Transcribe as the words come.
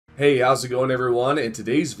Hey, how's it going everyone? In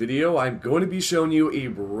today's video, I'm going to be showing you a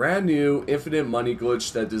brand new infinite money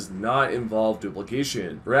glitch that does not involve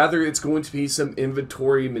duplication. Rather, it's going to be some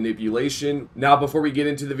inventory manipulation. Now, before we get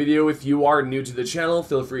into the video, if you are new to the channel,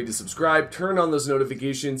 feel free to subscribe, turn on those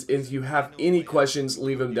notifications, and if you have any questions,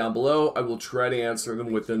 leave them down below. I will try to answer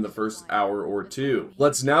them within the first hour or two.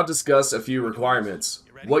 Let's now discuss a few requirements.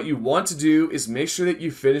 What you want to do is make sure that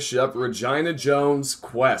you finish up Regina Jones'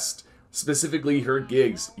 quest. Specifically her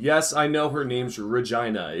gigs. Yes, I know her name's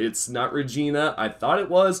Regina. It's not Regina. I thought it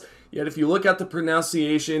was. Yet if you look at the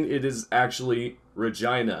pronunciation, it is actually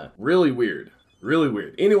Regina. Really weird. Really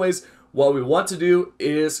weird. Anyways, what we want to do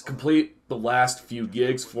is complete the last few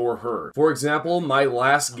gigs for her. For example, my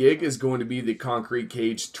last gig is going to be the concrete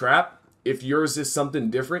cage trap. If yours is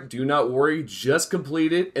something different, do not worry, just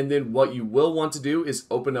complete it, and then what you will want to do is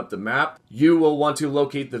open up the map. You will want to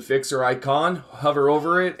locate the fixer icon, hover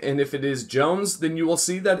over it, and if it is Jones, then you will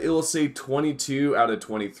see that it will say 22 out of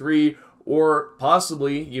 23, or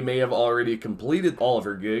possibly you may have already completed all of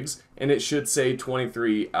her gigs, and it should say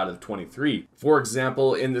 23 out of 23. For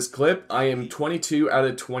example, in this clip, I am 22 out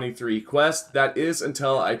of 23 quests. That is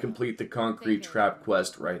until I complete the concrete trap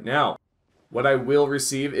quest right now. What I will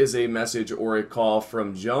receive is a message or a call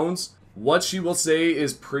from Jones. What she will say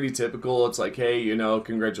is pretty typical. It's like, hey, you know,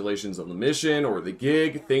 congratulations on the mission or the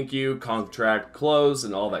gig, thank you, contract close,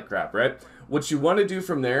 and all that crap, right? What you want to do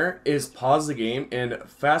from there is pause the game and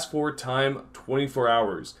fast forward time 24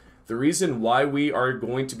 hours. The reason why we are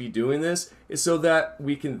going to be doing this is so that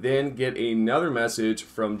we can then get another message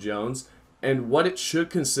from Jones, and what it should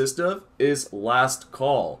consist of is last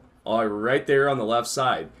call, right there on the left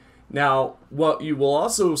side. Now, what you will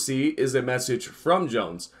also see is a message from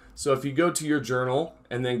Jones. So if you go to your journal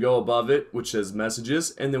and then go above it, which says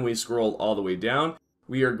messages, and then we scroll all the way down,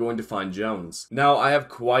 we are going to find Jones. Now, I have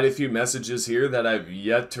quite a few messages here that I've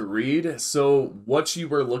yet to read. So what you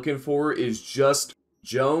were looking for is just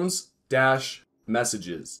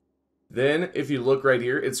Jones-messages. Then if you look right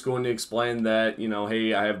here, it's going to explain that, you know,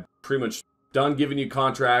 hey, I have pretty much done giving you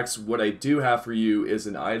contracts. What I do have for you is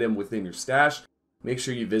an item within your stash. Make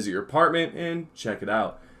sure you visit your apartment and check it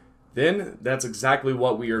out. Then that's exactly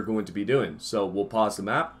what we are going to be doing. So we'll pause the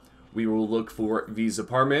map. We will look for V's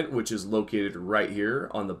apartment, which is located right here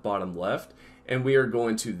on the bottom left. And we are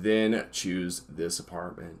going to then choose this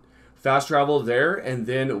apartment. Fast travel there, and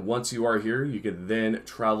then once you are here, you can then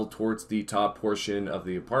travel towards the top portion of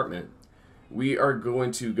the apartment. We are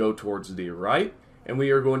going to go towards the right, and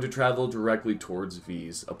we are going to travel directly towards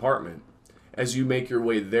V's apartment. As you make your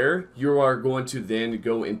way there, you are going to then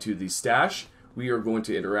go into the stash. We are going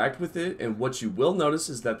to interact with it, and what you will notice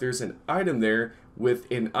is that there's an item there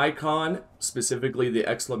with an icon, specifically the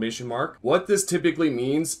exclamation mark. What this typically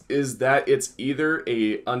means is that it's either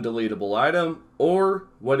a undeletable item, or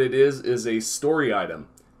what it is a story item.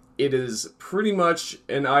 It is pretty much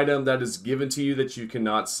an item that is given to you that you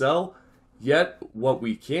cannot sell. Yet, what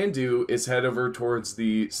we can do is head over towards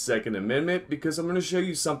the Second Amendment, because I'm going to show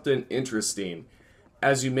you something interesting.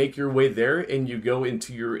 As you make your way there and you go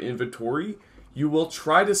into your inventory, you will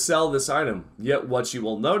try to sell this item. Yet what you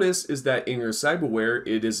will notice is that in your cyberware,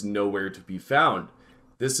 it is nowhere to be found.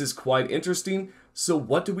 This is quite interesting. So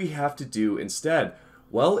what do we have to do instead?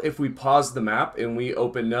 Well, if we pause the map and we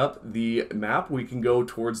open up the map, we can go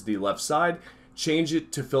towards the left side, change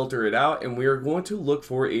it to filter it out, and we are going to look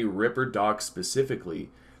for a Ripper dock specifically.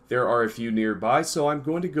 There are a few nearby, so I'm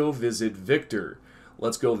going to go visit Victor.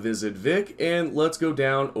 Let's go visit Vic, and let's go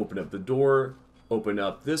down, open up the door, open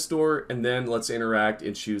up this door, and then let's interact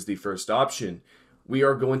and choose the first option. We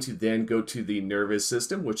are going to then go to the nervous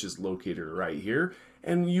system, which is located right here,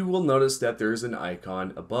 and you will notice that there's an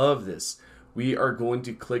icon above this. We are going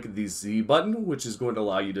to click the Z button, which is going to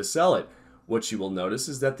allow you to sell it. What you will notice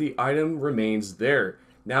is that the item remains there.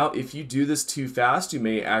 Now, if you do this too fast, you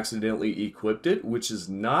may accidentally equip it, which is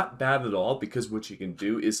not bad at all, because what you can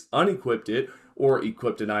do is unequip it or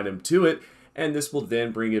equip an item to it, and this will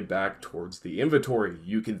then bring it back towards the inventory.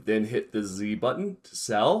 You can then hit the Z button to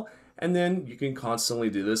sell, and then you can constantly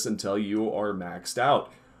do this until you are maxed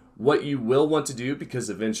out. What you will want to do, because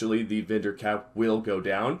eventually the vendor cap will go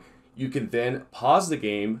down, you can then pause the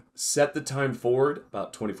game, set the time forward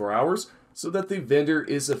about 24 hours, so that the vendor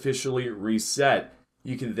is officially reset.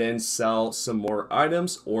 You can then sell some more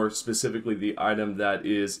items, or specifically the item that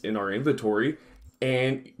is in our inventory.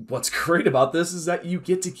 And what's great about this is that you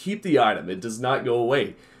get to keep the item. It does not go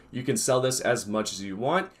away. You can sell this as much as you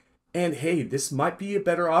want. And hey, this might be a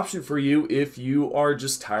better option for you if you are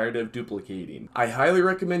just tired of duplicating. I highly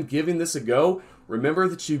recommend giving this a go. Remember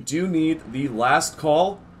that you do need the last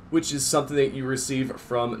call, which is something that you receive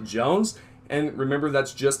from Jones. And remember,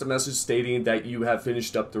 that's just a message stating that you have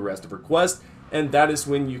finished up the rest of the quest, and that is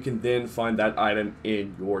when you can then find that item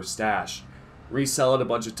in your stash. Resell it a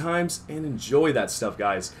bunch of times and enjoy that stuff,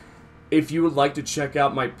 guys. If you would like to check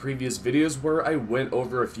out my previous videos where I went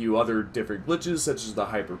over a few other different glitches such as the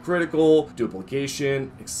hypercritical,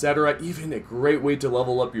 duplication, etc., even a great way to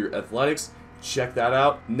level up your athletics, check that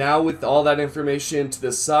out. Now, with all that information to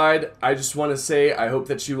the side, I just want to say I hope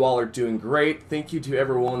that you all are doing great. Thank you to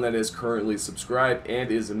everyone that is currently subscribed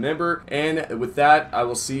and is a member. And with that, I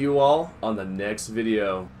will see you all on the next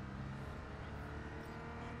video.